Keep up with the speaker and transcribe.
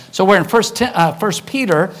So we're in First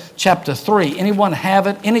Peter chapter 3. Anyone have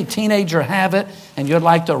it? Any teenager have it? And you'd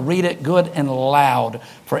like to read it good and loud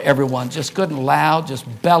for everyone. Just good and loud. Just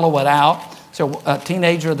bellow it out. So a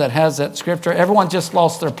teenager that has that scripture, everyone just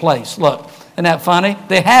lost their place. Look, isn't that funny?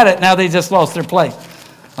 They had it, now they just lost their place.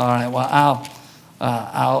 All right, well,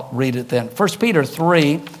 I'll read it then. 1 Peter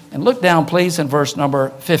 3, and look down, please, in verse number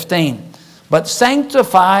 15. But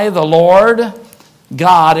sanctify the Lord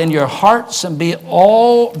God in your hearts, and be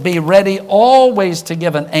ready always to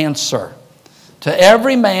give an answer to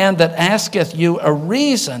every man that asketh you a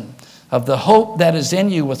reason of the hope that is in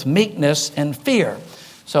you with meekness and fear.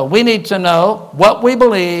 So we need to know what we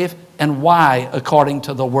believe and why according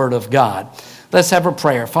to the Word of God. Let's have a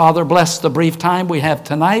prayer. Father, bless the brief time we have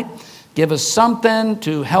tonight. Give us something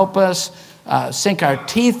to help us sink our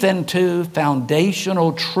teeth into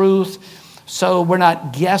foundational truth, so we're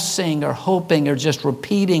not guessing or hoping or just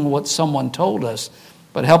repeating what someone told us,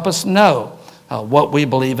 but help us know what we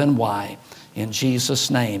believe and why. In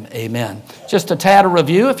Jesus' name, amen. Just a tad of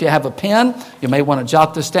review. If you have a pen, you may want to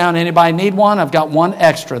jot this down. Anybody need one? I've got one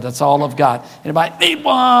extra. That's all I've got. Anybody need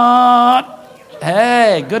one?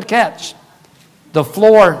 Hey, good catch. The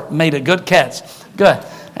floor made a good catch. Good.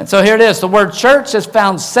 And so here it is. The word church is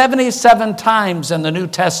found 77 times in the New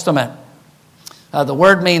Testament. The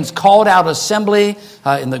word means called out assembly.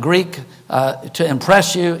 In the Greek, to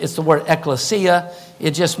impress you, it's the word ekklesia.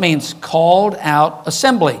 It just means called out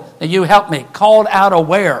assembly. Now you help me. Called out of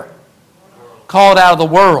where? Called out of the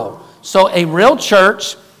world. So a real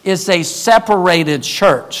church is a separated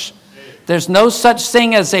church. There's no such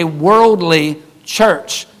thing as a worldly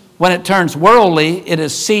church. When it turns worldly, it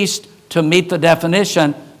has ceased to meet the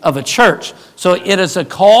definition of a church. So it is a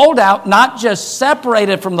called out, not just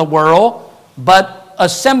separated from the world, but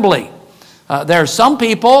assembly. There are some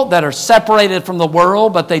people that are separated from the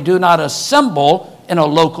world, but they do not assemble in a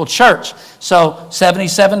local church. So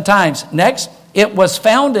 77 times. Next, it was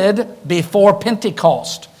founded before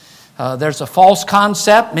Pentecost. There's a false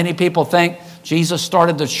concept. Many people think Jesus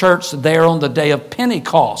started the church there on the day of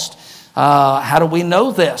Pentecost. How do we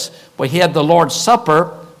know this? Well, he had the Lord's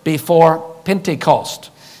Supper before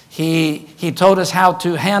Pentecost. He told us how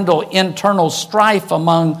to handle internal strife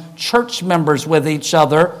among church members with each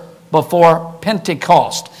other before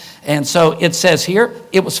Pentecost. And so it says here,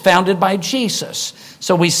 it was founded by Jesus.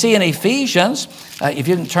 So we see in Ephesians, if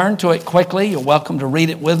you can turn to it quickly, you're welcome to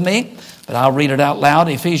read it with me, but I'll read it out loud.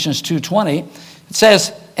 Ephesians 2:20. It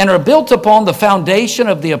says, and are built upon the foundation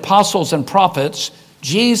of the apostles and prophets,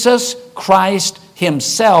 Jesus Christ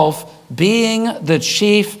himself being the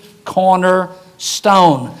chief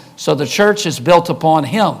cornerstone. So the church is built upon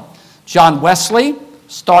him. John Wesley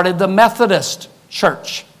started the Methodist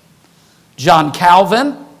Church. John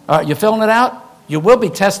Calvin, you filling it out? You will be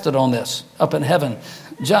tested on this up in heaven.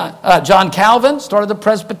 John Calvin started the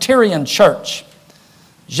Presbyterian Church.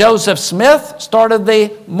 Joseph Smith started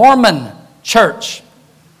the Mormon Church.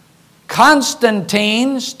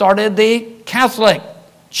 Constantine started the Catholic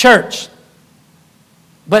Church.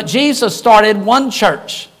 But Jesus started one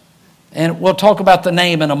church. And we'll talk about the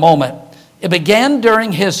name in a moment. It began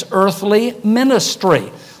during his earthly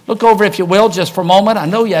ministry. Look over, if you will, just for a moment. I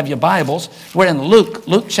know you have your Bibles. We're in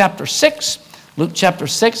Luke chapter 6. Luke chapter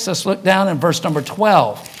 6, let's look down in verse number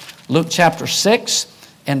 12. Luke chapter 6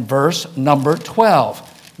 and verse number 12.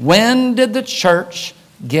 When did the church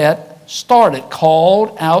get started?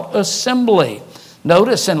 Called out assembly.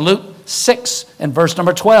 Notice in Luke 6 and verse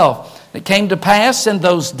number 12. It came to pass in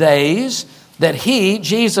those days that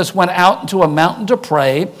Jesus, went out into a mountain to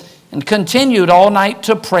pray and continued all night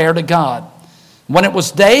to prayer to God. When it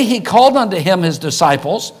was day, he called unto him his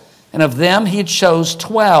disciples, and of them he chose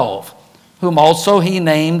 12, whom also he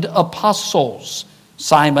named apostles.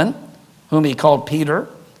 Simon, whom he called Peter,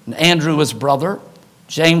 and Andrew his brother,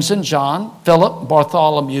 James and John, Philip,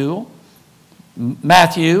 Bartholomew,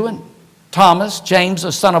 Matthew, and Thomas, James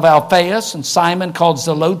the son of Alphaeus, and Simon called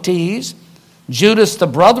Zelotes, Judas the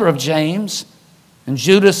brother of James, and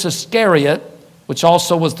Judas Iscariot, which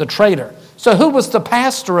also was the traitor. So who was the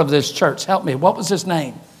pastor of this church? Help me. What was his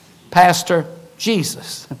name? Pastor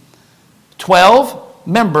Jesus. 12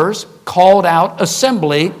 members called out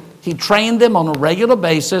assembly. He trained them on a regular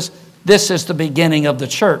basis. This is the beginning of the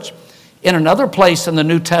church. In another place in the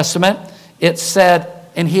New Testament, it said,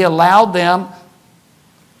 and he allowed them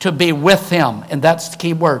to be with him. And that's the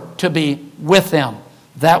key word, to be with him.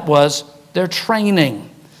 That was their training.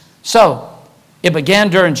 So, it began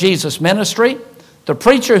during Jesus' ministry. The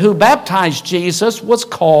preacher who baptized Jesus was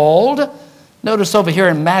called, notice over here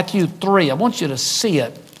in Matthew 3. I want you to see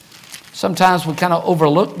it. Sometimes we kind of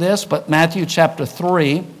overlook this, but Matthew chapter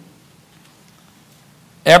 3.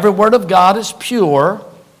 Every word of God is pure.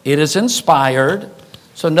 It is inspired.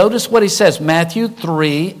 So notice what he says, Matthew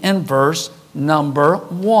 3 and verse number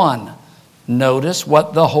 1. Notice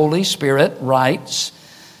what the Holy Spirit writes.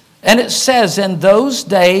 And it says, in those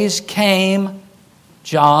days came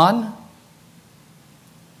John.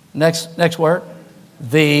 Next word.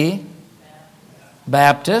 The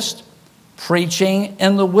Baptist, preaching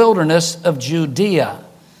in the wilderness of Judea.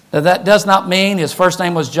 Now, that does not mean his first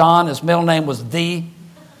name was John, his middle name was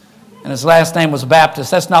and his last name was Baptist.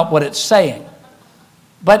 That's not what it's saying.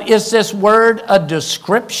 But is this word a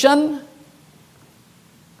description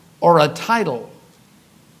or a title?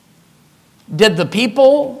 Did the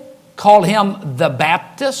people call him the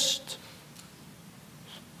Baptist?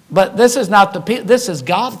 But this is not the people. This is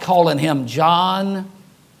God calling him John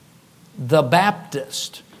the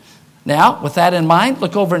Baptist. Now, with that in mind,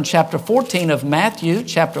 look over in chapter 14 of Matthew.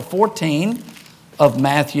 Chapter 14 of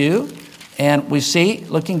Matthew. And we see,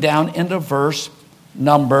 looking down into verse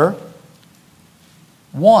number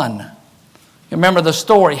 1. You remember the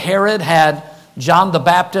story. Herod had John the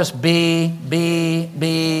Baptist beheaded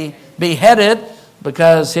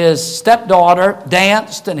because his stepdaughter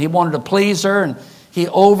danced and he wanted to please her, and he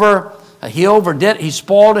overdid it. He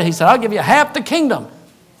spoiled it. He said, I'll give you half the kingdom.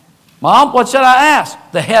 Mom, what should I ask?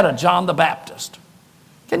 The head of John the Baptist.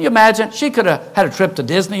 Can you imagine? She could have had a trip to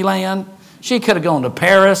Disneyland. She could have gone to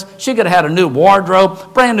Paris. She could have had a new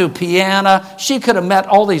wardrobe, brand new piano. She could have met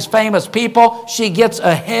all these famous people. She gets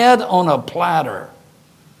a head on a platter.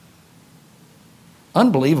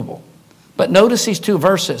 Unbelievable. But notice these two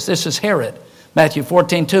verses. This is Herod. Matthew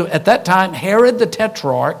 14:2. At that time, Herod the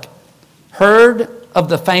Tetrarch heard of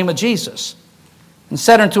the fame of Jesus and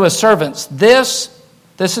said unto his servants, This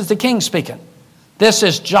is the king speaking. This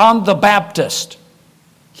is John the Baptist.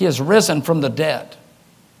 He is risen from the dead.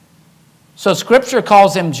 So Scripture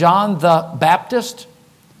calls him John the Baptist.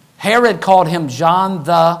 Herod called him John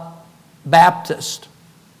the Baptist.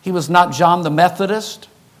 He was not John the Methodist.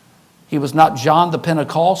 He was not John the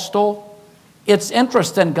Pentecostal. It's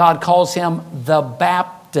interesting God calls him the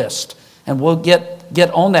Baptist. And we'll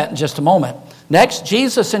get on that in just a moment. Next,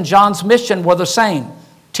 Jesus and John's mission were the same.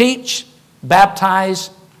 Teach, baptize,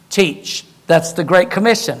 teach. That's the Great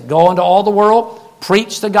Commission. Go into all the world,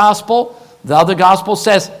 preach the gospel. The other gospel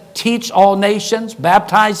says, teach all nations,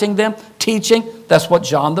 baptizing them, teaching. That's what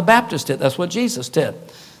John the Baptist did. That's what Jesus did.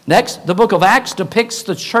 Next, the book of Acts depicts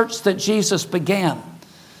the church that Jesus began.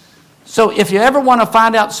 So if you ever want to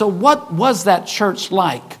find out, so what was that church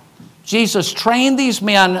like? Jesus trained these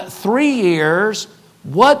men 3 years.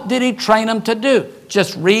 What did he train them to do?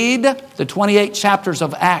 Just read the 28 chapters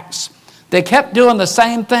of Acts. They kept doing the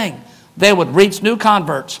same thing. They would reach new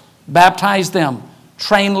converts, baptize them,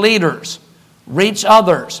 train leaders, reach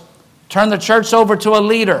others, turn the church over to a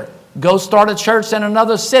leader, go start a church in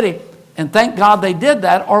another city. And thank God they did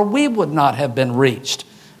that, or we would not have been reached.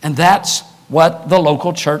 And that's what the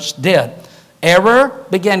local church did. Error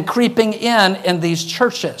began creeping in these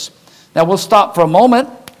churches. Now we'll stop for a moment.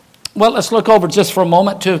 Well, let's look over just for a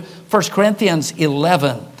moment to 1 Corinthians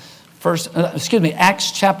 11.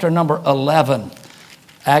 Acts chapter number 11.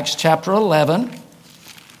 Acts chapter 11.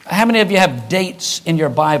 How many of you have dates in your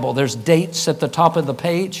Bible? There's dates at the top of the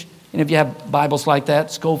page. Any of you have Bibles like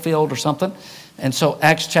that, Schofield or something? And so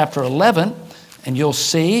Acts chapter 11, and you'll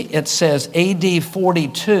see it says AD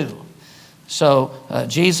 42. So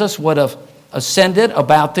Jesus would have ascended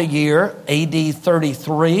about the year AD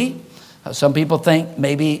 33. Some people think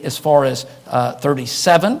maybe as far as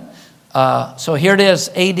 37. So here it is,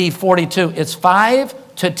 AD 42. It's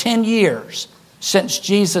 5 to 10 years since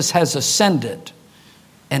Jesus has ascended.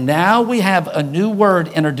 And now we have a new word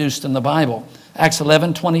introduced in the Bible. Acts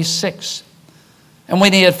 11:26. And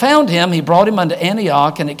when he had found him, he brought him unto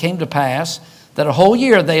Antioch, and it came to pass that a whole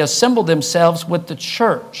year they assembled themselves with the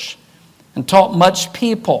church and taught much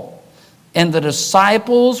people. And the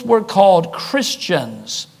disciples were called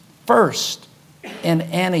Christians first in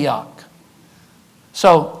Antioch.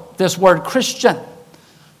 So this word Christian.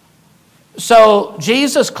 So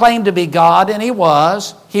Jesus claimed to be God, and he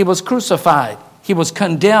was. He was crucified. He was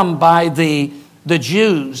condemned by the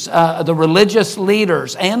Jews, the religious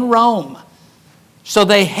leaders, and Rome. So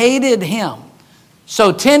they hated him.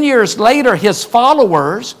 So 10 years later, his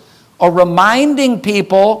followers are reminding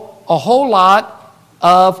people a whole lot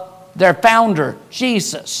of their founder,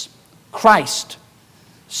 Jesus Christ.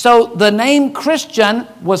 So the name Christian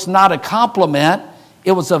was not a compliment.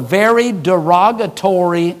 It was a very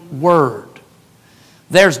derogatory word.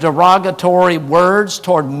 There's derogatory words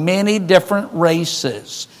toward many different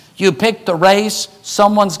races. You pick the race,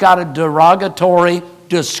 someone's got a derogatory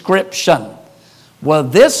description. Well,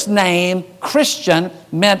 this name, Christian,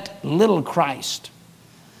 meant little Christ.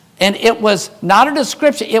 And it was not a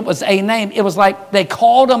description, it was a name. It was like they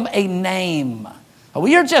called him a name. Well,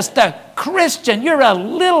 you're just a Christian. You're a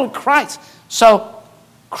little Christ. So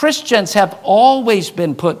Christians have always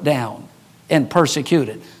been put down and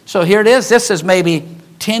persecuted. So here it is. This is maybe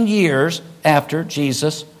 10 years after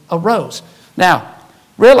Jesus arose. Now,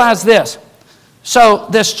 realize this. So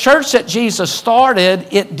this church that Jesus started,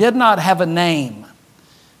 it did not have a name.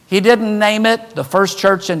 He didn't name it the First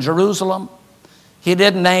Church in Jerusalem. He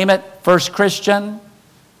didn't name it First Christian.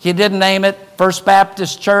 He didn't name it First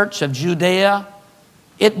Baptist Church of Judea.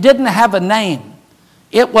 It didn't have a name.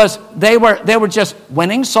 It was they were just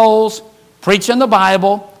winning souls, preaching the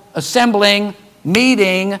Bible, assembling,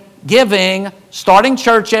 meeting, giving, starting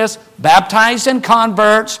churches, baptizing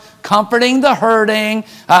converts, comforting the hurting,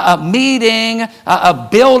 meeting,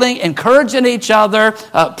 building, encouraging each other,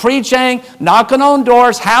 preaching, knocking on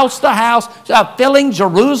doors, house to house, filling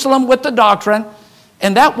Jerusalem with the doctrine.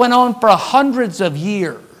 And that went on for hundreds of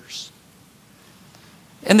years.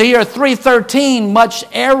 In the year 313, much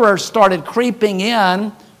error started creeping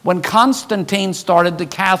in when Constantine started the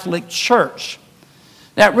Catholic Church.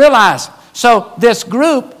 Now realize, so this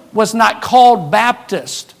group was not called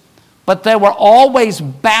Baptist, but they were always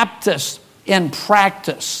Baptist in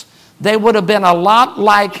practice. They would have been a lot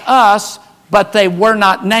like us, but they were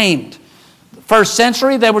not named. First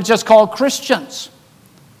century, they were just called Christians.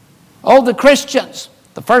 Oh, the Christians,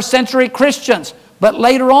 the first century Christians. But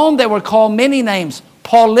later on, they were called many names.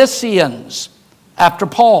 Paulicians, after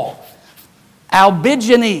Paul.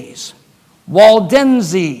 Albigenes,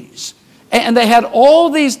 Waldenses. And they had all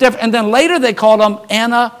these different, and then later they called them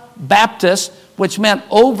Anabaptists, which meant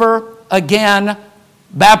over again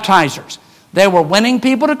baptizers. They were winning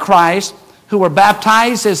people to Christ who were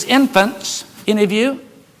baptized as infants. Any of you?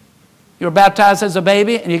 You were baptized as a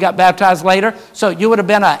baby and you got baptized later. So you would have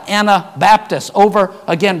been an Anabaptist, over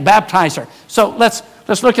again baptizer. So let's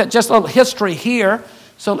look at just a little history here.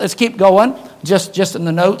 So let's keep going, just in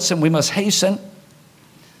the notes, and we must hasten.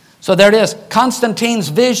 So there it is, Constantine's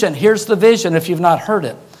vision. Here's the vision if you've not heard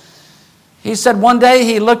it. He said one day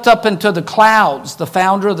he looked up into the clouds, the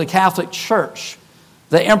founder of the Catholic Church,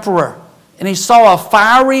 the emperor, and he saw a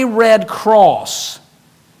fiery red cross.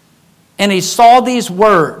 And he saw these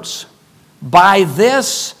words, "By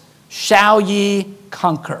this shall ye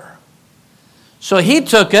conquer." So he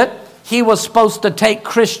took it. He was supposed to take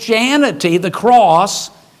Christianity, the cross,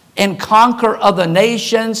 and conquer other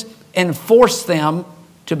nations and force them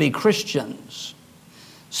to be Christians.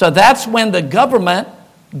 So that's when the government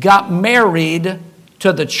got married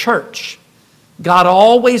to the church. God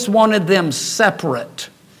always wanted them separate.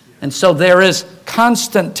 And so there is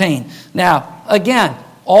Constantine. Now, again,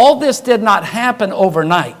 all this did not happen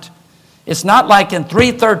overnight. It's not like in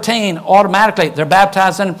 313, automatically they're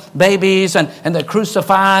baptizing babies and they're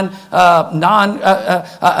crucifying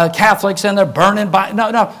non-Catholics and they're burning by.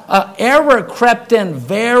 No. Error crept in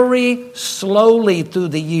very slowly through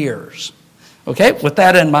the years. Okay, with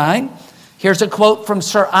that in mind, here's a quote from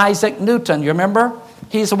Sir Isaac Newton. You remember?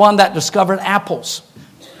 He's the one that discovered apples.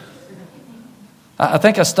 I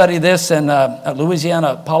think I studied this in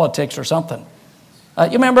Louisiana politics or something.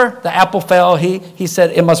 You remember the apple fell? He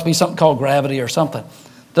said it must be something called gravity or something.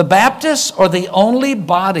 The Baptists are the only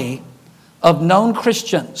body of known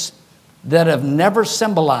Christians that have never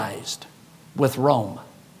symbolized with Rome.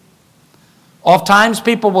 Oftentimes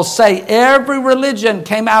people will say every religion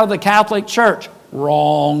came out of the Catholic Church.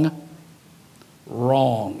 Wrong.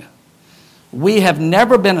 We have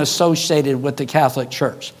never been associated with the Catholic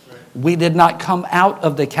Church. We did not come out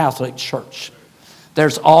of the Catholic Church.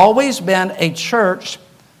 There's always been a church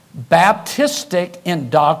Baptistic in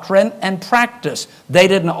doctrine and practice. They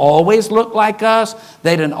didn't always look like us.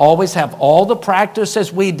 They didn't always have all the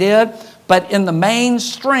practices we did. But in the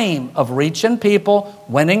mainstream of reaching people,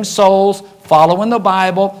 winning souls, following the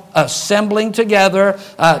Bible, assembling together,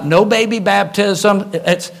 no baby baptism,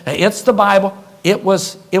 it's the Bible. There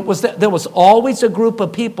was always a group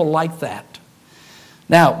of people like that.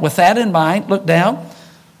 Now, with that in mind, look down.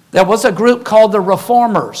 There was a group called the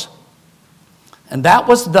Reformers. And that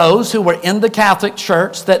was those who were in the Catholic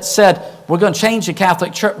Church that said, we're going to change the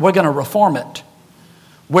Catholic Church. We're going to reform it.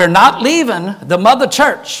 We're not leaving the mother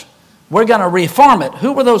church. We're going to reform it.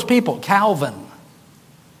 Who were those people? Calvin.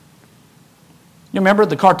 You remember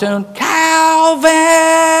the cartoon? Calvin!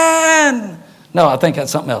 No, I think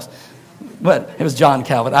that's something else. But it was John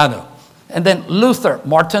Calvin, I know. And then Luther,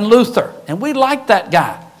 Martin Luther. And we liked that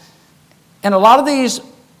guy. And a lot of these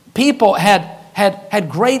people had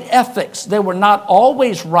great ethics. They were not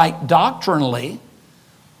always right doctrinally,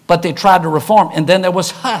 but they tried to reform. And then there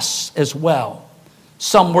was Huss as well.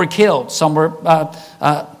 Some were killed, some were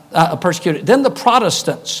persecuted. Then the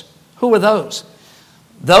Protestants, who were those?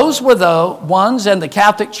 Those were the ones in the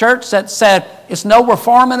Catholic Church that said, it's no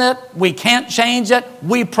reforming it, we can't change it,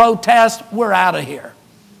 we protest, we're out of here.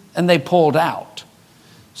 And they pulled out.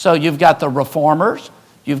 So you've got the reformers,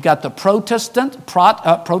 you've got the protesters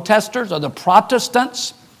or the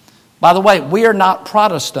Protestants. By the way, we are not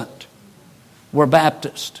Protestant, we're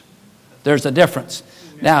Baptist. There's a difference.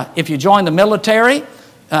 Now, if you join the military,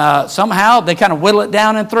 somehow they kind of whittle it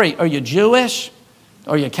down in three. Are you Jewish,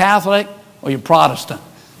 are you Catholic, or you Protestant?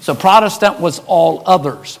 So Protestant was all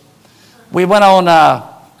others. We went on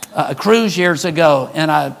a cruise years ago,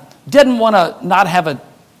 and I didn't want to not have a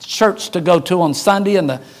church to go to on Sunday, and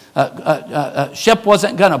the ship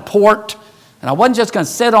wasn't going to port, and I wasn't just going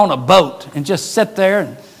to sit on a boat and just sit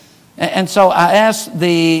there. And so I asked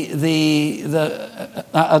the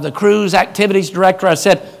cruise activities director, I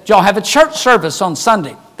said, do y'all have a church service on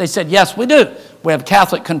Sunday? They said, yes, we do. We have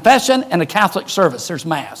Catholic confession and a Catholic service. There's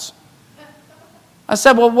Mass. I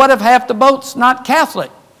said, well, what if half the boat's not Catholic?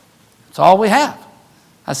 That's all we have.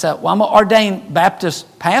 I said, well, I'm an ordained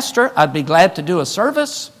Baptist pastor. I'd be glad to do a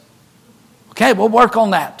service. Okay, we'll work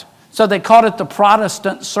on that. So they called it the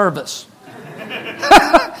Protestant service.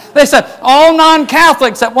 They said, all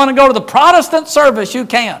non-Catholics that want to go to the Protestant service, you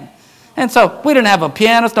can. And so we didn't have a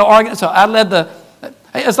pianist, no organ, so I led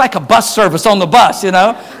it's like a bus service on the bus, you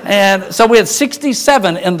know. And so we had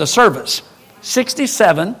 67 in the service.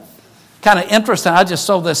 67. Kind of interesting. I just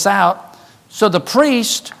sold this out. So the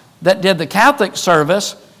priest that did the Catholic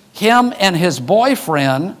service, him and his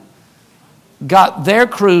boyfriend got their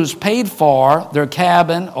cruise paid for, their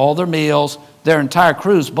cabin, all their meals, their entire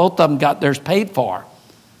cruise. Both of them got theirs paid for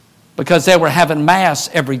because they were having Mass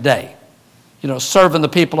every day, you know, serving the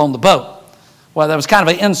people on the boat. Well, there was kind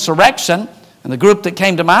of an insurrection, and the group that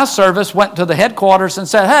came to my service went to the headquarters and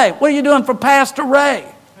said, hey, what are you doing for Pastor Ray?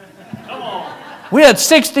 We had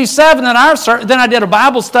 67 in our service. Then I did a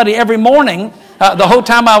Bible study every morning. The whole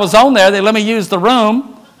time I was on there, they let me use the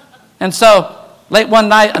room. And so late one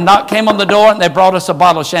night, a knock came on the door, and they brought us a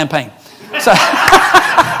bottle of champagne. So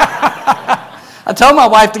I told my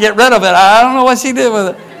wife to get rid of it. I don't know what she did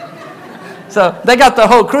with it. So they got the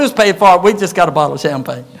whole cruise paid for. We just got a bottle of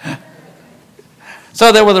champagne.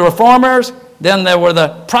 So there were the Reformers. Then there were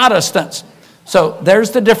the Protestants. So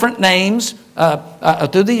there's the different names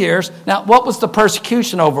through the years. Now, what was the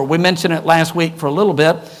persecution over? We mentioned it last week for a little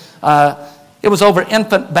bit. It was over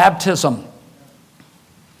infant baptism.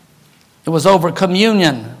 It was over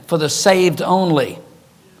communion for the saved only.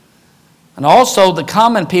 And also the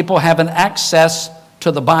common people having access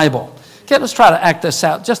to the Bible. Okay, let's try to act this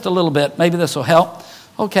out just a little bit. Maybe this will help.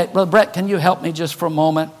 Okay, Brother Brett, can you help me just for a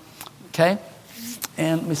moment? Okay.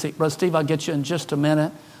 And let me see. Brother Steve, I'll get you in just a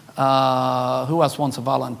minute. Who else wants to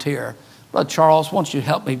volunteer? Brother Charles, won't you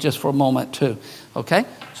help me just for a moment too? Okay,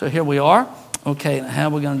 so here we are. Okay, how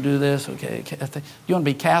are we going to do this? Okay, you want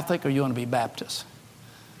to be Catholic or you want to be Baptist?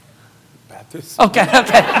 Baptist. Okay.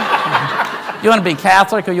 You want to be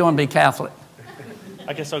Catholic or you want to be Catholic?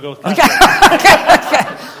 I guess I'll go with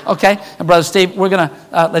Catholic. Okay. And Brother Steve, we're going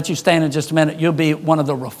to let you stand in just a minute. You'll be one of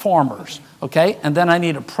the Reformers. Okay, and then I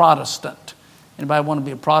need a Protestant. Anybody want to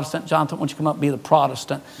be a Protestant? Jonathan, why don't you come up and be the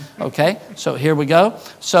Protestant? Okay, so here we go.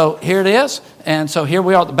 So here it is. And so here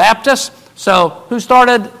we are, the Baptists. So who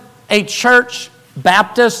started a church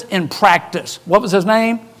Baptist in practice? What was his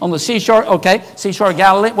name? On the seashore? Okay, seashore of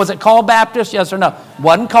Galilee. Was it called Baptist? Yes or no?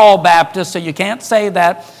 Wasn't called Baptist, so you can't say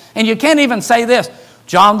that. And you can't even say this.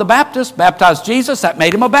 John the Baptist baptized Jesus. That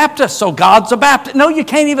made him a Baptist. So God's a Baptist. No, you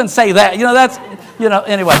can't even say that. You know, that's,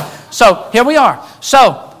 anyway. So here we are.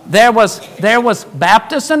 So there was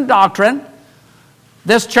Baptist doctrine.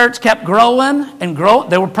 This church kept growing and growing.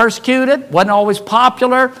 They were persecuted, wasn't always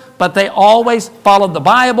popular, but they always followed the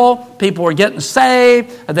Bible. People were getting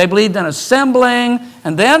saved. They believed in assembling.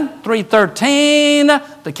 And then 313,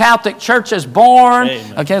 the Catholic Church is born.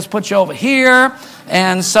 Amen. Okay, let's put you over here.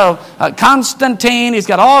 And so Constantine, he's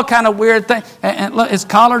got all kind of weird things. And look, his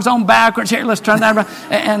collar's on backwards. Here, let's turn that around.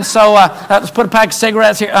 And so let's put a pack of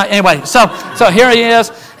cigarettes here. Anyway, so here he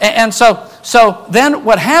is. And so then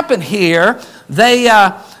what happened here,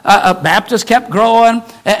 Baptists kept growing,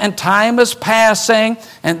 and time is passing.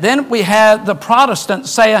 And then we had the Protestants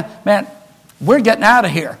saying, man, we're getting out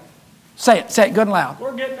of here. Say it good and loud.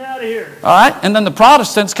 We're getting out of here. All right, and then the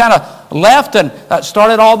Protestants kind of left and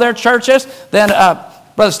started all their churches. Then,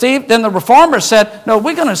 Brother Steve, then the Reformers said, no,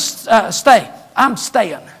 we're going to stay. I'm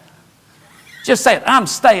staying. Just say it. I'm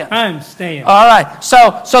staying. I'm staying. All right.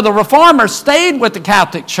 So the Reformers stayed with the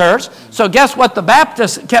Catholic Church. So guess what the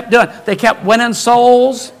Baptists kept doing? They kept winning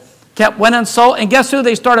souls. And guess who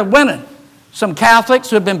they started winning? Some Catholics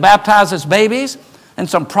who had been baptized as babies and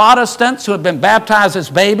some Protestants who had been baptized as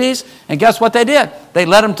babies. And guess what they did? They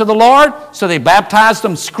led them to the Lord. So they baptized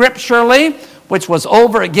them scripturally, which was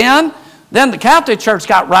over again. Then the Catholic Church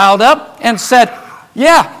got riled up and said,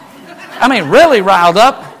 really riled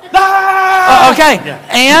up.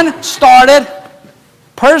 And started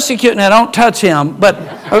persecuting. Now, don't touch him, but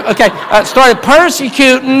started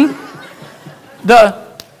persecuting the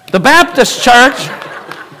Baptist church.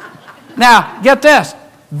 Now, get this.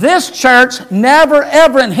 This church never,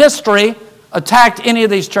 ever in history attacked any of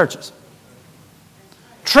these churches.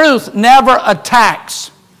 Truth never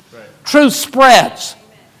attacks. Truth spreads.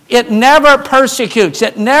 It never persecutes.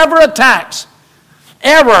 It never attacks.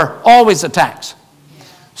 Ever, always attacks.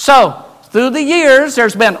 So, through the years,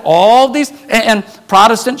 there's been all these, and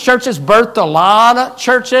Protestant churches birthed a lot of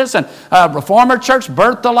churches, and Reformer church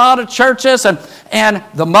birthed a lot of churches, and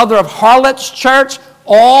the mother of harlots church,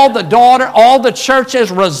 all the churches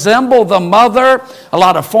resemble the mother, a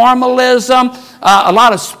lot of formalism, a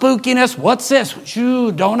lot of spookiness. What's this?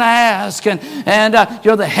 You don't ask, and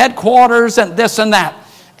you're the headquarters, and this and that.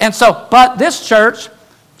 And so, but this church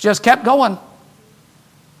just kept going.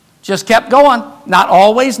 Not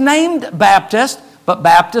always named Baptist, but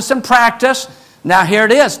Baptist in practice. Now here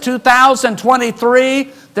it is,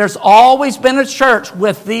 2023. There's always been a church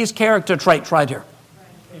with these character traits right here.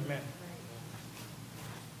 Amen.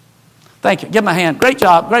 Thank you. Give him a hand. Great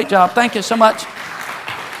job. Thank you so much.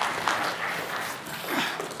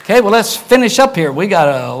 Okay, well, let's finish up here. We got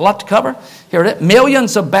a lot to cover. Here it is.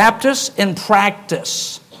 Millions of Baptists in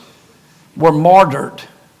practice were martyred.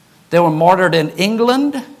 They were martyred in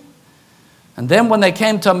England. And then when they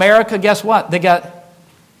came to America, guess what? They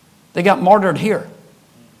got martyred here.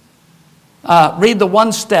 Read the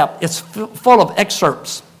one step. It's full of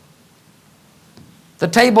excerpts. The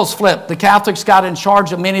tables flipped. The Catholics got in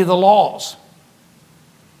charge of many of the laws.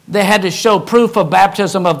 They had to show proof of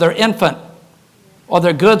baptism of their infant, or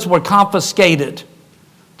their goods were confiscated.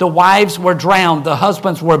 The wives were drowned. The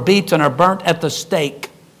husbands were beaten or burnt at the stake.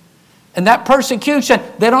 And that persecution,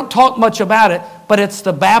 they don't talk much about it, but it's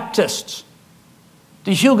the Baptists,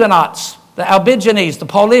 the Huguenots, the Albigenses, the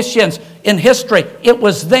Paulicians in history. It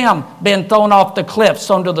was them being thrown off the cliffs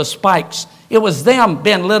under the spikes. It was them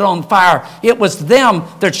being lit on fire. It was them,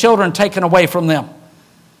 their children taken away from them.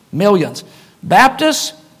 Millions.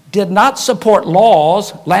 Baptists did not support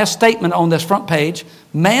laws, last statement on this front page,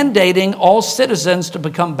 mandating all citizens to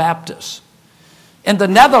become Baptists. In the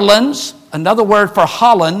Netherlands, another word for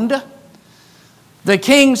Holland, the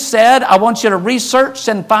king said, I want you to research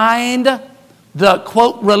and find the,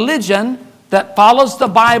 quote, religion that follows the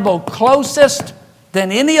Bible closest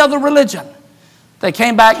than any other religion. They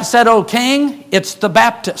came back and said, oh, king, it's the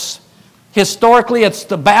Baptists. Historically, it's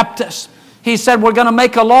the Baptists. He said, we're going to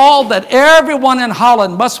make a law that everyone in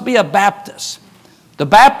Holland must be a Baptist. The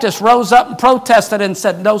Baptists rose up and protested and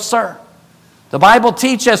said, no, sir. The Bible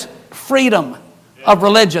teaches freedom of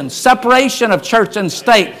religion, separation of church and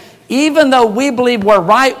state. Even though we believe we're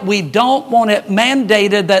right, we don't want it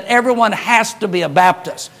mandated that everyone has to be a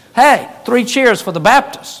Baptist. Hey, 3 cheers for the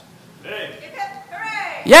Baptists. Hip, hip,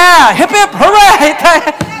 hooray! Yeah, hip, hip, hooray!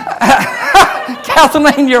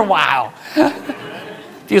 Kathleen, you're wow.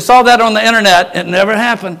 If you saw that on the internet, it never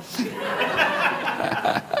happened.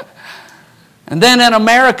 And then in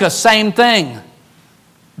America, same thing.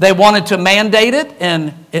 They wanted to mandate it,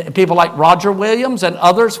 and people like Roger Williams and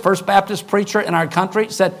others, First Baptist preacher in our country,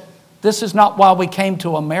 said, this is not why we came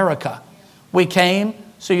to America. We came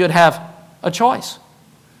so you'd have a choice.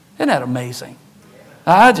 Isn't that amazing?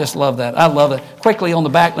 I just love that. I love it. Quickly on the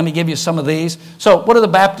back, let me give you some of these. So what are the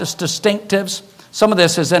Baptist distinctives? Some of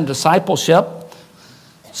this is in discipleship.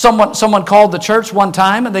 Someone called the church one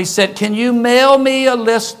time and they said, can you mail me a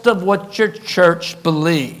list of what your church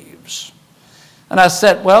believes? And I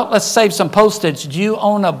said, well, let's save some postage. Do you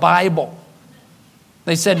own a Bible?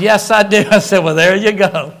 They said, yes, I do. I said, well, there you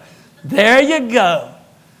go. There you go.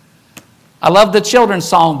 I love the children's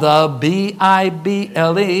song, the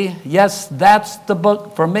Bible. Yes, that's the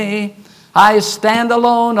book for me. I stand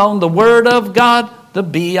alone on the Word of God, the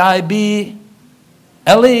Bible.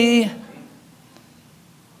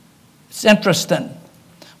 It's interesting.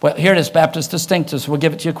 Well, here it is, Baptist distinctives. We'll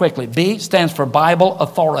give it to you quickly. B stands for Bible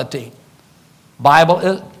authority.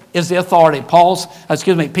 Bible is the authority.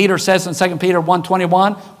 Peter says in 2 Peter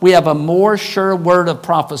 1:21, we have a more sure word of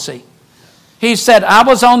prophecy. He said, I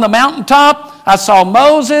was on the mountaintop. I saw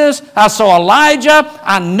Moses, I saw Elijah,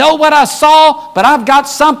 I know what I saw, but I've got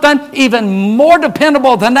something even more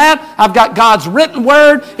dependable than that. I've got God's written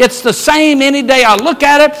word. It's the same any day I look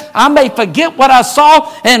at it. I may forget what I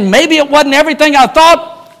saw, and maybe it wasn't everything I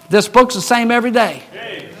thought. This book's the same every day.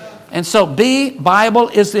 And so B, Bible,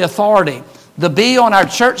 is the authority. The B on our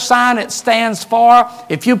church sign, it stands for,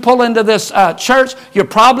 if you pull into this church, you're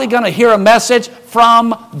probably going to hear a message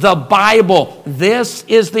from the Bible. This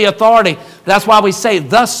is the authority. That's why we say,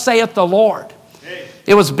 thus saith the Lord.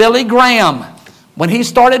 It was Billy Graham. When he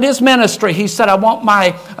started his ministry, he said, I want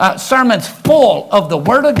my sermons full of the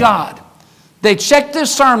Word of God. They checked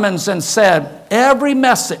his sermons and said, every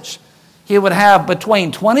message he would have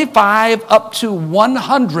between 25 up to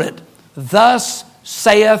 100, thus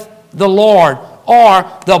saith the Lord, or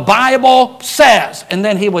the Bible says, and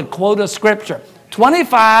then he would quote a scripture.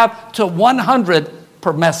 25 to 100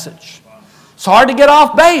 per message. It's hard to get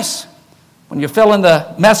off base when you're filling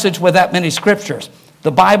the message with that many scriptures.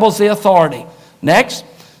 The Bible's the authority. Next,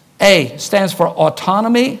 A stands for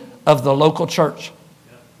autonomy of the local church.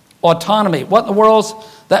 Autonomy. What in the world's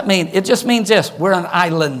that mean? It just means this: we're an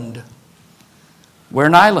island. We're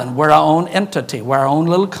an island. We're our own entity. We're our own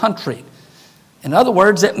little country. In other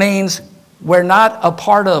words, it means we're not a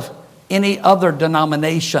part of any other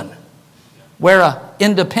denomination. We're an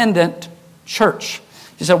independent church.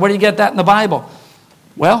 You said, where do you get that in the Bible?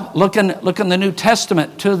 Well, look in the New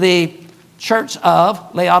Testament to the church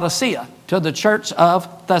of Laodicea, to the church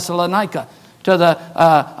of Thessalonica, to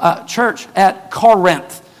the church at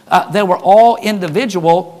Corinth. They were all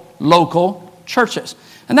individual local churches.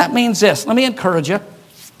 And that means this. Let me encourage you.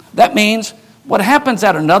 That means what happens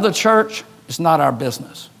at another church is not our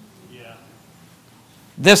business. Yeah.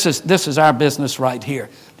 This is our business right here.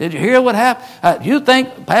 Did you hear what happened? You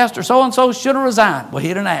think Pastor so-and-so should have resigned? Well, he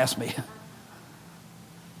didn't ask me.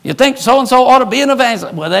 You think so-and-so ought to be an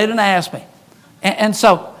evangelist? Well, they didn't ask me. And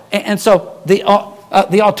so the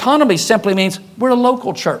autonomy simply means we're a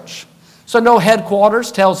local church. So no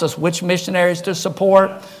headquarters tells us which missionaries to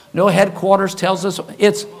support. No headquarters tells us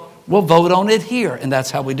we'll vote on it here. And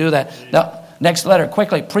that's how we do that. Now, next letter,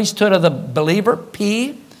 quickly. Priesthood of the believer,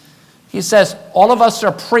 P. He says, all of us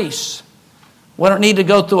are priests. We don't need to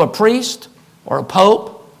go through a priest or a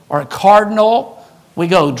pope or a cardinal. We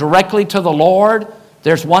go directly to the Lord.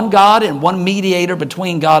 There's one God and one mediator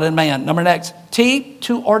between God and man. Number next, T,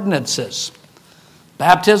 2 ordinances.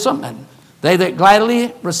 Baptism, and they that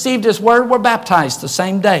gladly received his word were baptized the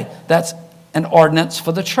same day. That's an ordinance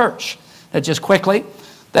for the church. That just quickly,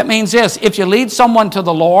 that means this: if you lead someone to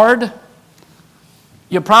the Lord,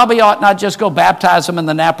 you probably ought not just go baptize them in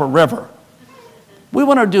the Napa River. We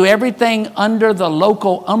want to do everything under the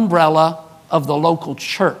local umbrella of the local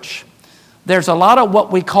church. There's a lot of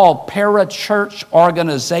what we call para-church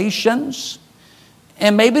organizations,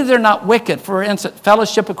 and maybe they're not wicked. For instance,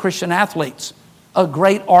 Fellowship of Christian Athletes, a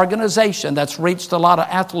great organization that's reached a lot of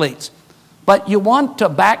athletes. But you want to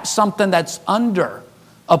back something that's under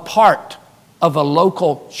a part of a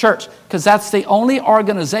local church, because that's the only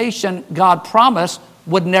organization God promised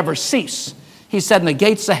would never cease. He said, and the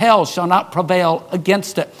gates of hell shall not prevail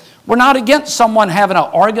against it. We're not against someone having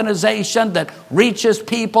an organization that reaches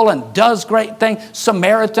people and does great things.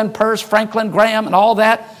 Samaritan Purse, Franklin Graham, and all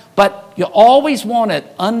that. But you always want it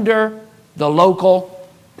under the local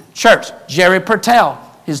church. Jerry Pertel,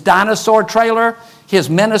 his dinosaur trailer, his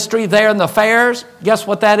ministry there in the fairs, guess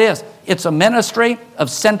what that is? It's a ministry of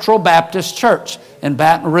Central Baptist Church in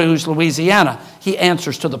Baton Rouge, Louisiana. He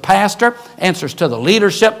answers to the pastor, answers to the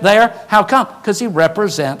leadership there. How come? Because he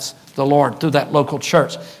represents the Lord through that local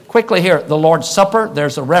church. Quickly here, the Lord's Supper,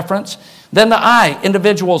 there's a reference. Then the I,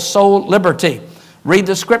 individual soul liberty. Read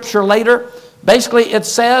the scripture later. Basically, it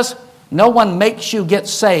says, no one makes you get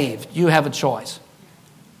saved. You have a choice.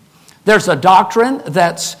 There's a doctrine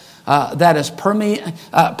that has permeated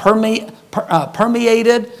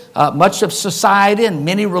much of society and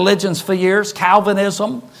many religions for years.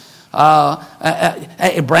 Calvinism,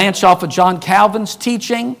 a branch off of John Calvin's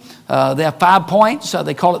teaching. They have 5 points.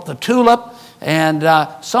 They call it the tulip. And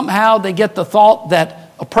somehow they get the thought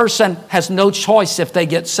that a person has no choice if they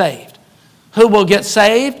get saved. Who will get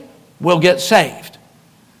saved will get saved.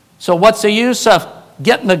 So what's the use of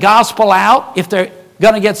getting the gospel out? If they're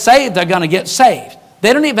going to get saved, they're going to get saved.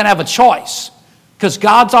 They don't even have a choice, because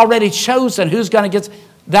God's already chosen who's going to get.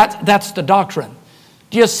 That's the doctrine.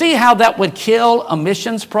 Do you see how that would kill a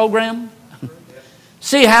missions program?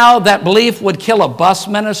 See how that belief would kill a bus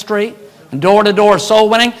ministry and door-to-door soul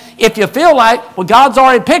winning? If you feel like, well, God's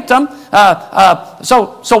already picked them,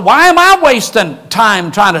 so why am I wasting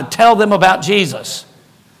time trying to tell them about Jesus?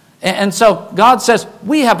 And so God says,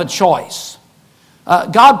 we have a choice.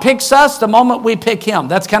 God picks us the moment we pick Him.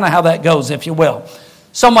 That's kind of how that goes, if you will.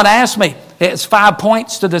 Someone asked me, it's 5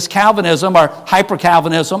 points to this Calvinism or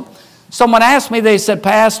hyper-Calvinism. Someone asked me, they said,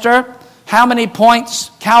 Pastor, how many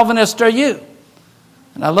points Calvinist are you?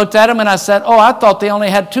 And I looked at him and I said, I thought they only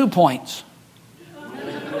had 2 points.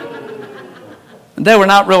 And they were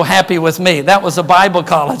not real happy with me. That was a Bible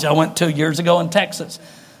college I went to years ago in Texas.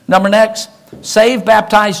 Number next, saved,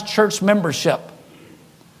 baptized church membership.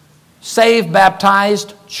 Saved,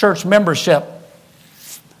 baptized church membership.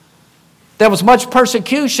 There was much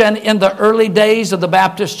persecution in the early days of the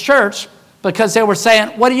Baptist church because they were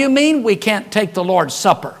saying, what do you mean we can't take the Lord's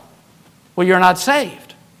Supper? Well, you're not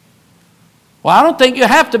saved. Well, I don't think you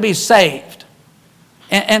have to be saved.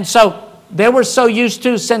 And so they were so used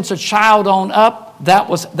to, since a child on up, that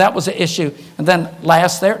was an issue. And then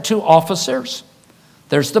last there, 2 officers.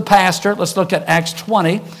 There's the pastor. Let's look at Acts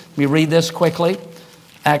 20. Let me read this quickly.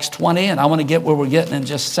 Acts 20, and I want to get where we're getting in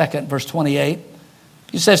just a second, verse 28.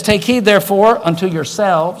 He says, take heed therefore unto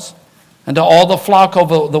yourselves and to all the flock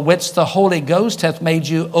over the which the Holy Ghost hath made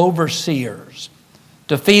you overseers,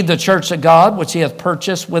 to feed the church of God, which He hath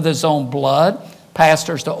purchased with His own blood.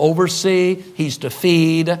 Pastors to oversee, he's to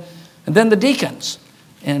feed. And then the deacons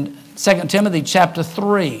in 2 Timothy chapter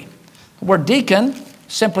 3. The word deacon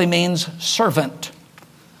simply means servant.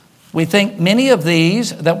 We think many of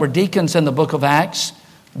these that were deacons in the book of Acts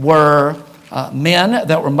were men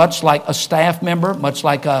that were much like a staff member, much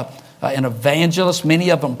like an evangelist. Many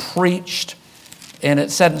of them preached. And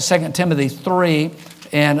it said in 2 Timothy 3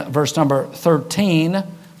 and verse number 13,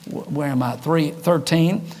 where am I?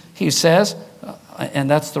 3:13, he says, and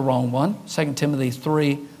that's the wrong one, 2 Timothy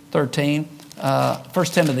 3:13, 1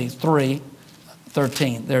 Timothy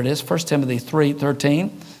 3:13, there it is, 1 Timothy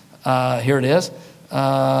 3:13, here it is.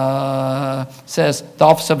 Says, the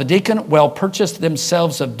office of a deacon, well purchased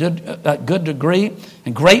themselves of good degree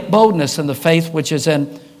and great boldness in the faith which is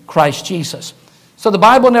in Christ Jesus. So the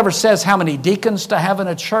Bible never says how many deacons to have in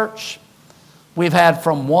a church. We've had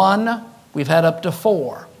from 1, we've had up to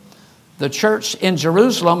 4. The church in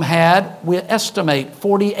Jerusalem had, we estimate,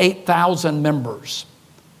 48,000 members.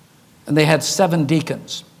 And they had 7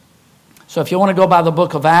 deacons. So if you want to go by the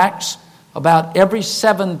book of Acts, about every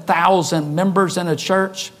 7,000 members in a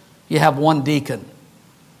church, you have 1 deacon.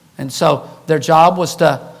 And so their job was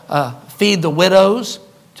to feed the widows,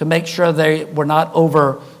 to make sure they were not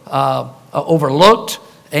overlooked,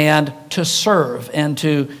 and to serve and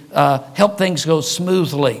to help things go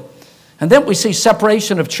smoothly. And then we see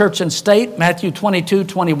separation of church and state, Matthew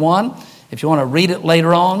 22:21. If you want to read it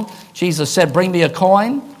later on, Jesus said, bring me a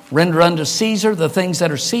coin, render unto Caesar the things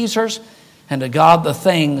that are Caesar's, and to God the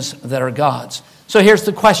things that are God's. So here's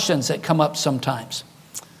the questions that come up sometimes.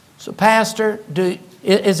 So Pastor,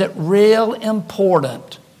 is it real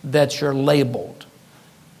important that you're labeled?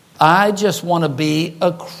 I just want to be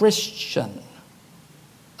a Christian.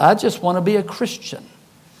 I just want to be a Christian.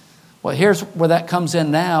 Well, here's where that comes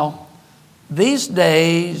in now. These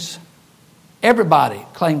days, everybody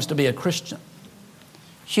claims to be a Christian.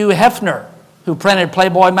 Hugh Hefner, who printed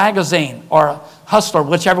Playboy magazine, or Hustler,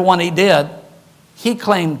 whichever one he did, he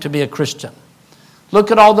claimed to be a Christian.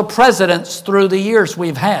 Look at all the presidents through the years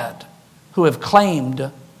we've had who have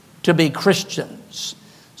claimed to be Christians.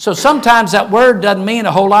 So sometimes that word doesn't mean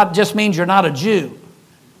a whole lot. It just means you're not a Jew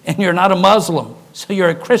and you're not a Muslim. So you're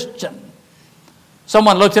a Christian.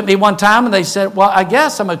 Someone looked at me one time and they said, well, I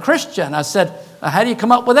guess I'm a Christian. I said, how do you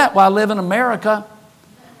come up with that? Well, I live in America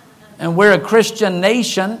and we're a Christian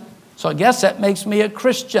nation. So I guess that makes me a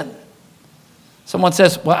Christian. Someone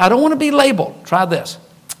says, well, I don't want to be labeled. Try this.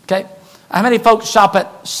 Okay. How many folks shop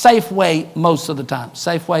at Safeway most of the time?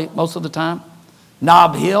 Safeway most of the time?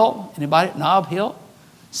 Nob Hill? Anybody? Nob Hill?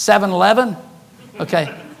 7-Eleven?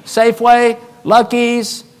 Okay. Safeway,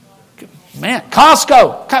 Lucky's, man,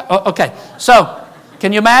 Costco. Okay. So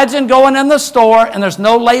can you imagine going in the store and there's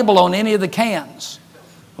no label on any of the cans?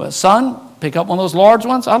 Well, son, pick up one of those large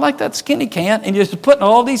ones. I like that skinny can. And you're just putting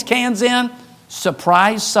all these cans in.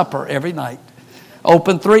 Surprise supper every night.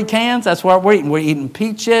 Open 3 cans. That's what we're eating. We're eating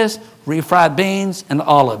peaches, refried beans, and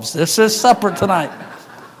olives. This is supper tonight.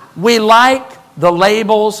 We like the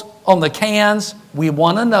labels on the cans. We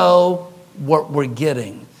want to know what we're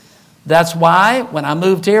getting. That's why when I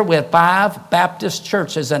moved here, we had 5 Baptist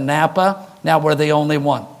churches in Napa. Now we're the only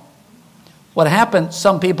one. What happened,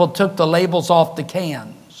 some people took the labels off the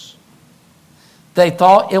cans. They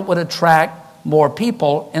thought it would attract more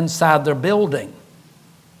people inside their building.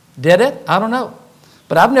 Did it? I don't know.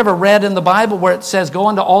 But I've never read in the Bible where it says go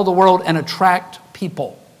into all the world and attract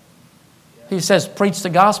people. He says preach the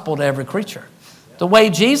gospel to every creature. The way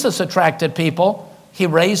Jesus attracted people, he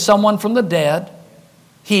raised someone from the dead.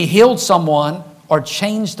 He healed someone or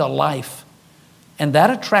changed a life. And that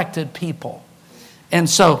attracted people. And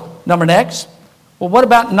so, number next, well, what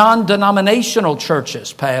about non-denominational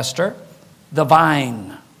churches, Pastor? The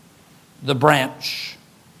vine, the branch,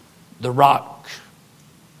 the rock,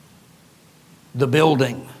 the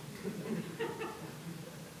building.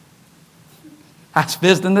 I was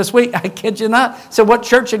visiting this week, I kid you not. So what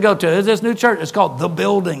church you go to? There's this new church. It's called The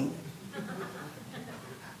Building.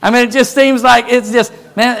 I mean, it just seems like it's just,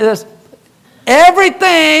 man, it's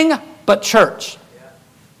everything but church.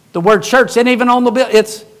 The word church isn't even on the bill.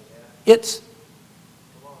 It's.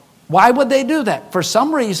 Why would they do that? For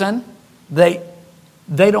some reason, they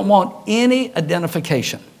don't want any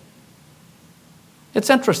identification. It's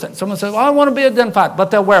interesting. Someone says, well, I want to be identified.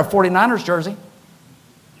 But they'll wear a 49ers jersey.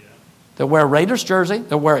 They'll wear a Raiders jersey.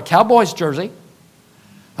 They'll wear a Cowboys jersey.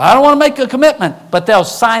 I don't want to make a commitment, but they'll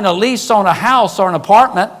sign a lease on a house or an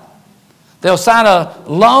apartment. They'll sign a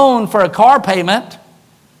loan for a car payment.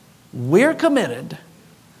 We're committed,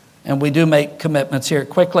 and we do make commitments here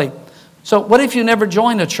quickly. So what if you never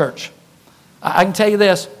joined a church? I can tell you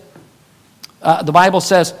this. The Bible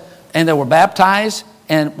says, and they were baptized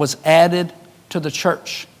and was added to the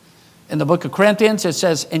church. In the book of Corinthians, it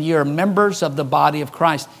says, and you're members of the body of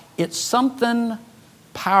Christ. It's something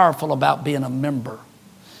powerful about being a member.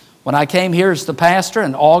 When I came here as the pastor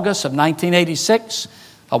in August of 1986,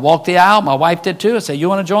 I walked the aisle. My wife did too. I said, you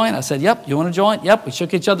want to join? I said, yep. You want to join? Yep. We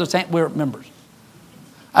shook each other's hand. We were members.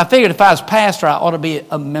 I figured if I was pastor, I ought to be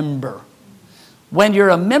a member. When you're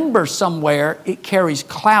a member somewhere, it carries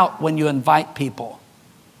clout when you invite people.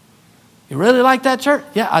 You really like that church?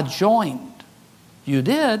 Yeah, I joined. You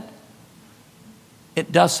did.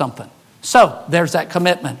 It does something. So there's that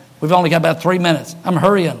commitment. We've only got about 3 minutes. I'm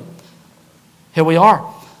hurrying. Here we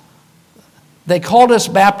are. They called us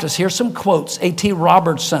Baptists. Here's some quotes. A.T.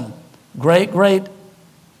 Robertson, great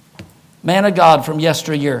man of God from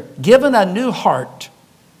yesteryear. Given a new heart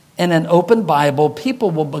and an open Bible,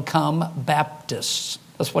 people will become Baptists.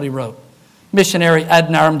 That's what he wrote. Missionary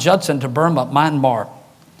Adoniram Judson to Burma, Myanmar.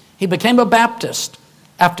 He became a Baptist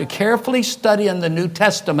after carefully studying the New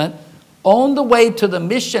Testament on the way to the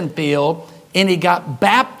mission field, and he got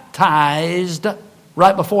baptized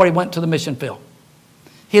right before he went to the mission field.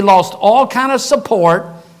 He lost all kind of support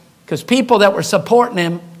because people that were supporting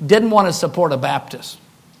him didn't want to support a Baptist.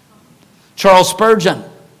 Charles Spurgeon,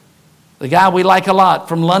 the guy we like a lot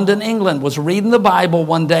from London, England, was reading the Bible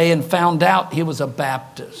one day and found out he was a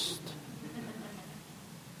Baptist.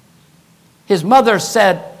 His mother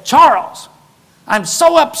said, Charles, I'm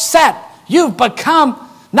so upset you've become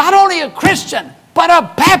not only a Christian, but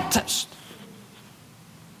a Baptist.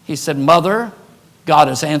 He said, Mother, God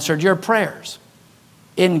has answered your prayers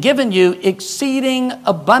in giving you exceeding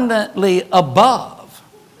abundantly above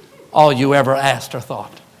all you ever asked or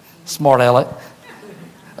thought. Smart aleck.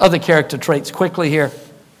 Other character traits quickly here.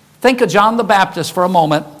 Think of John the Baptist for a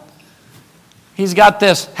moment. He's got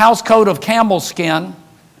this house coat of camel skin.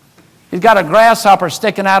 He's got a grasshopper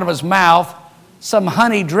sticking out of his mouth, some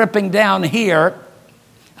honey dripping down here.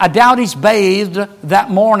 I doubt he's bathed that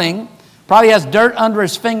morning. Probably has dirt under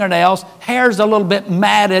his fingernails. Hair's a little bit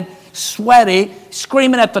matted, sweaty,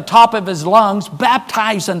 screaming at the top of his lungs,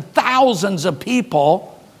 baptizing thousands of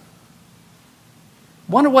people.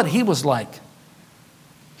 Wonder what he was like.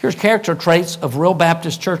 Here's character traits of real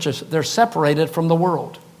Baptist churches. They're separated from the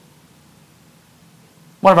world.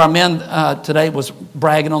 One of our men today was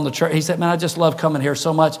bragging on the church. He said, man, I just love coming here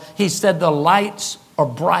so much. He said, the lights are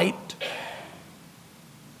bright.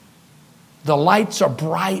 The lights are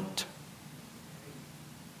bright.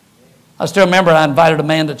 I still remember I invited a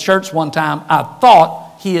man to church one time. I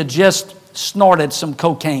thought he had just snorted some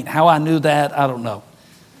cocaine. How I knew that, I don't know.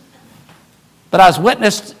 But I was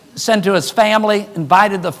witnessed, sent to his family,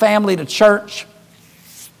 invited the family to church.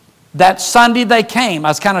 That Sunday they came. I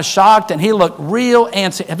was kind of shocked, and he looked real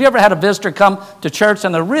antsy. Have you ever had a visitor come to church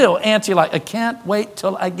and they're real antsy, like, I can't wait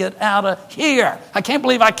till I get out of here. I can't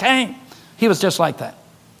believe I came. He was just like that.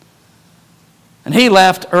 And he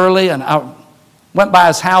left early, and I went by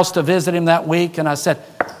his house to visit him that week, and I said,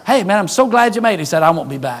 hey, man, I'm so glad you made it. He said, I won't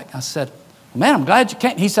be back. I said, man, I'm glad you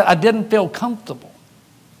came. He said, I didn't feel comfortable.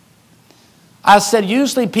 I said,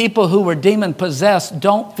 usually people who were demon-possessed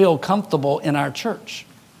don't feel comfortable in our church.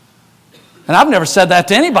 And I've never said that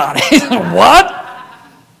to anybody. What? I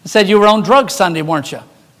said, you were on drugs Sunday, weren't you?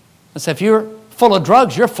 I said, if you're full of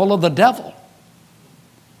drugs, you're full of the devil.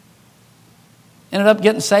 Ended up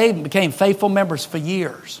getting saved and became faithful members for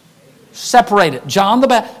years. Separated. John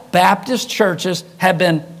the Baptist churches have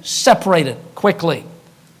been separated quickly.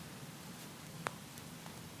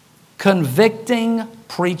 Convicting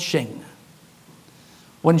preaching.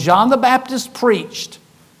 When John the Baptist preached,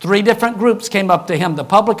 3 different groups came up to him. The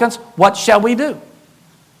publicans, what shall we do?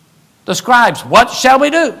 The scribes, what shall we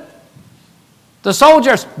do? The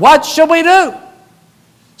soldiers, what shall we do?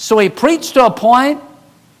 So he preached to a point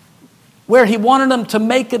where he wanted them to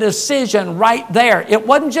make a decision right there. It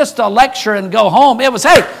wasn't just a lecture and go home. It was,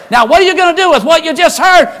 hey, now what are you going to do with what you just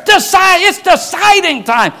heard? Decide. It's deciding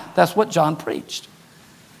time. That's what John preached.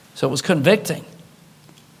 So it was convicting.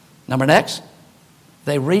 Number next,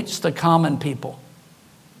 they reached the common people.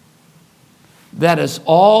 That has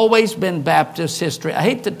always been Baptist history. I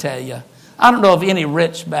hate to tell you, I don't know of any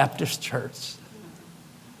rich Baptist church.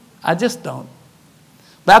 I just don't.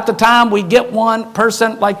 About the time we get one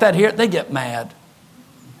person like that here, they get mad.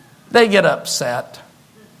 They get upset.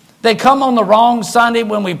 They come on the wrong Sunday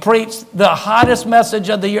when we preach the hottest message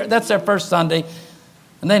of the year. That's their first Sunday,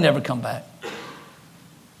 and they never come back.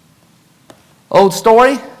 Old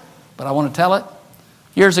story, but I want to tell it.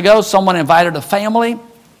 Years ago, someone invited a family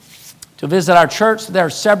to visit our church. There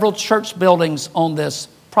are several church buildings on this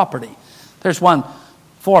property. There's one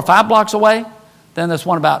 4 or 5 blocks away. Then there's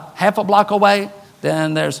one about half a block away.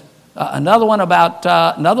 Then there's another one about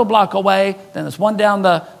another block away. Then there's one down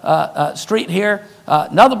the street here.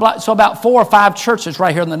 Another block. So about 4 or 5 churches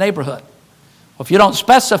right here in the neighborhood. Well, if you don't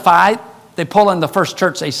specify, they pull in the first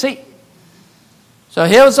church they see. So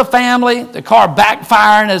here was a family, the car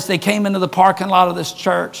backfiring as they came into the parking lot of this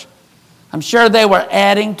church. I'm sure they were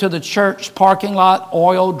adding to the church parking lot,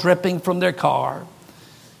 oil dripping from their car.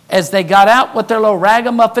 As they got out with their little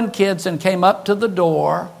ragamuffin kids and came up to the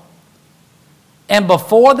door, and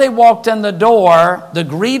before they walked in the door, the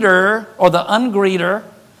greeter or the ungreeter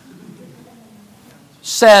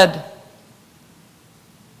said,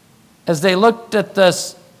 as they looked at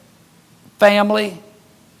this family,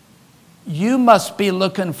 you must be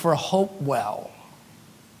looking for Hopewell.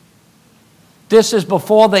 This is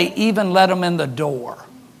before they even let them in the door.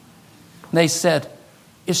 And they said,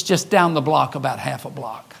 it's just down the block, about half a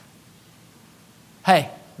block. Hey,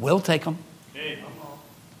 we'll take them.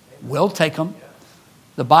 We'll take them.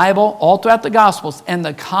 The Bible, all throughout the Gospels, and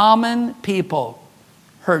the common people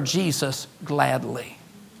heard Jesus gladly.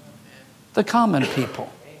 The common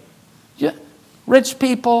people. Yeah. Rich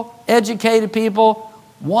people, educated people,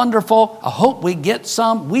 wonderful. I hope we get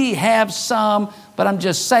some. We have some. But I'm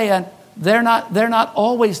just saying, they're not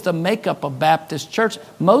always the makeup of Baptist church.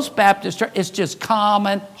 Most Baptist church is just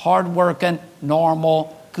common, hardworking,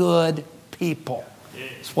 normal, good people.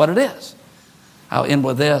 That's what it is. I'll end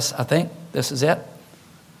with this. I think this is it.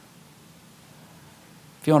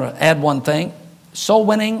 If you want to add one thing, soul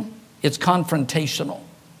winning, it's confrontational.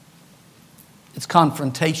 It's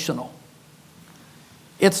confrontational.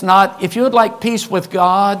 It's not, if you would like peace with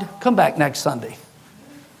God, come back next Sunday.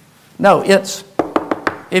 No, it's,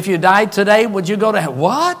 if you died today, would you go to heaven?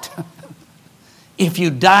 What? If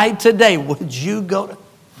you died today, would you go to...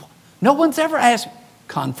 No one's ever asked.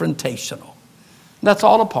 Confrontational. That's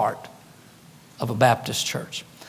all a part of a Baptist church.